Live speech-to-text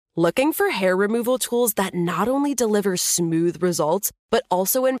Looking for hair removal tools that not only deliver smooth results, but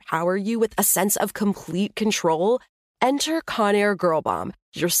also empower you with a sense of complete control? Enter Conair Girl Bomb,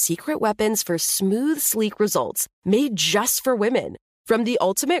 your secret weapons for smooth, sleek results, made just for women. From the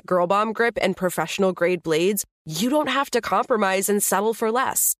ultimate Girl Bomb grip and professional-grade blades, you don't have to compromise and settle for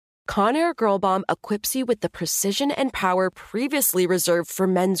less. Conair Girl Bomb equips you with the precision and power previously reserved for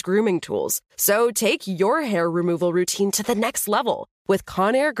men's grooming tools. So take your hair removal routine to the next level with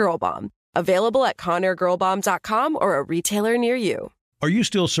Conair Girl Bomb. Available at ConairGirlBomb.com or a retailer near you. Are you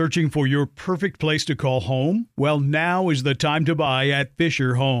still searching for your perfect place to call home? Well, now is the time to buy at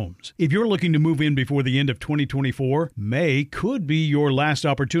Fisher Homes. If you're looking to move in before the end of 2024, May could be your last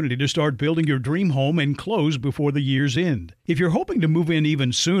opportunity to start building your dream home and close before the year's end. If you're hoping to move in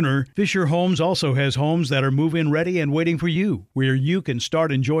even sooner, Fisher Homes also has homes that are move-in ready and waiting for you, where you can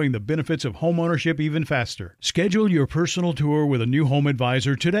start enjoying the benefits of homeownership even faster. Schedule your personal tour with a new home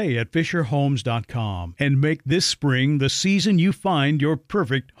advisor today at FisherHomes.com and make this spring the season you find your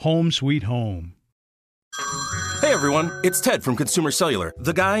perfect home sweet home. Hey everyone, it's Ted from Consumer Cellular,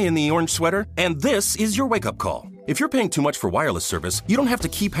 the guy in the orange sweater, and this is your wake-up call. If you're paying too much for wireless service, you don't have to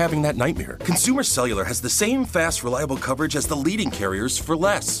keep having that nightmare. Consumer Cellular has the same fast, reliable coverage as the leading carriers for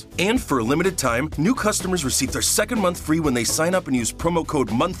less. And for a limited time, new customers receive their second month free when they sign up and use promo code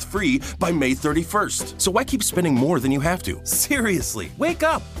MONTHFREE by May 31st. So why keep spending more than you have to? Seriously, wake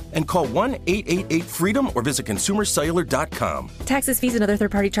up and call 1-888-FREEDOM or visit consumercellular.com. Taxes, fees, and other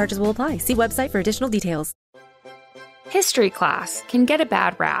third-party charges will apply. See website for additional details. History class can get a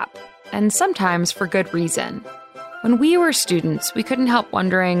bad rap, and sometimes for good reason. When we were students, we couldn't help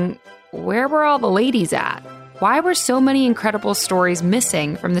wondering, where were all the ladies at? Why were so many incredible stories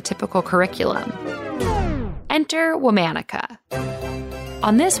missing from the typical curriculum? Enter Womanica.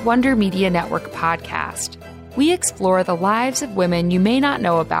 On this Wonder Media Network podcast, we explore the lives of women you may not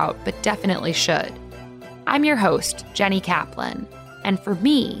know about, but definitely should. I'm your host, Jenny Kaplan, and for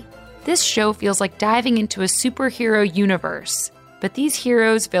me, this show feels like diving into a superhero universe, but these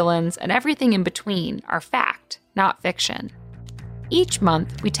heroes, villains, and everything in between are fact, not fiction. Each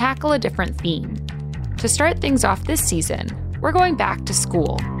month, we tackle a different theme. To start things off this season, we're going back to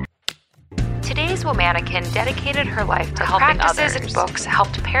school. Today's Womanican dedicated her life to helping others. And books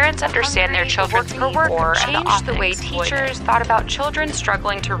helped parents understand their children's need or changed the way teachers thought about children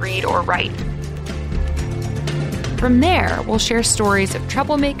struggling to read or write. From there, we'll share stories of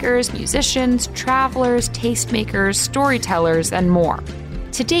troublemakers, musicians, travelers, tastemakers, storytellers, and more.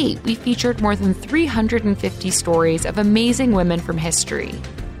 To date, we featured more than 350 stories of amazing women from history.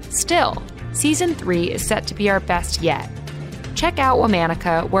 Still, Season 3 is set to be our best yet. Check out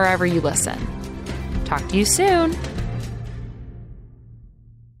Womanica wherever you listen. Talk to you soon.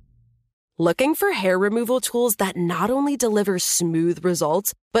 Looking for hair removal tools that not only deliver smooth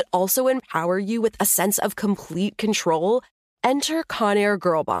results, but also empower you with a sense of complete control? Enter Conair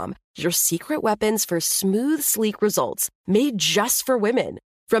Girl Bomb, your secret weapons for smooth, sleek results, made just for women.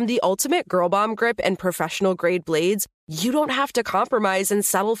 From the ultimate Girl Bomb grip and professional-grade blades, you don't have to compromise and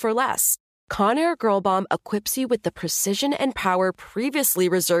settle for less. Conair Girl Bomb equips you with the precision and power previously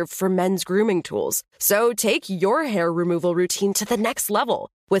reserved for men's grooming tools. So take your hair removal routine to the next level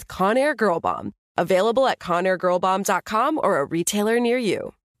with Conair Girl Bomb. Available at ConairGirlBomb.com or a retailer near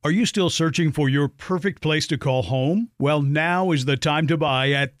you. Are you still searching for your perfect place to call home? Well, now is the time to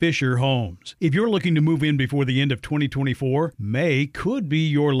buy at Fisher Homes. If you're looking to move in before the end of 2024, May could be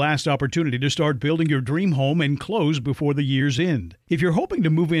your last opportunity to start building your dream home and close before the year's end. If you're hoping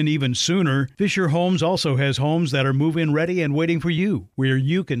to move in even sooner, Fisher Homes also has homes that are move-in ready and waiting for you, where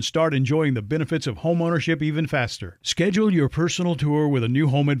you can start enjoying the benefits of homeownership even faster. Schedule your personal tour with a new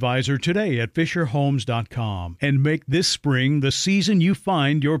home advisor today at FisherHomes.com and make this spring the season you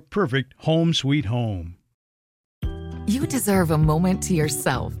find your perfect home sweet home. You deserve a moment to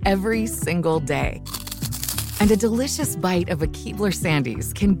yourself every single day. And a delicious bite of a Keebler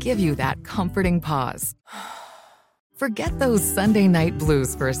Sandies can give you that comforting pause. Forget those Sunday night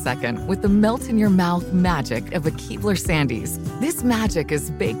blues for a second with the melt-in-your-mouth magic of a Keebler Sandies. This magic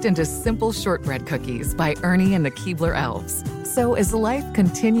is baked into simple shortbread cookies by Ernie and the Keebler Elves. So as life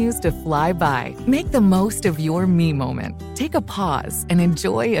continues to fly by, make the most of your me moment. Take a pause and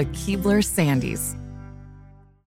enjoy a Keebler Sandies.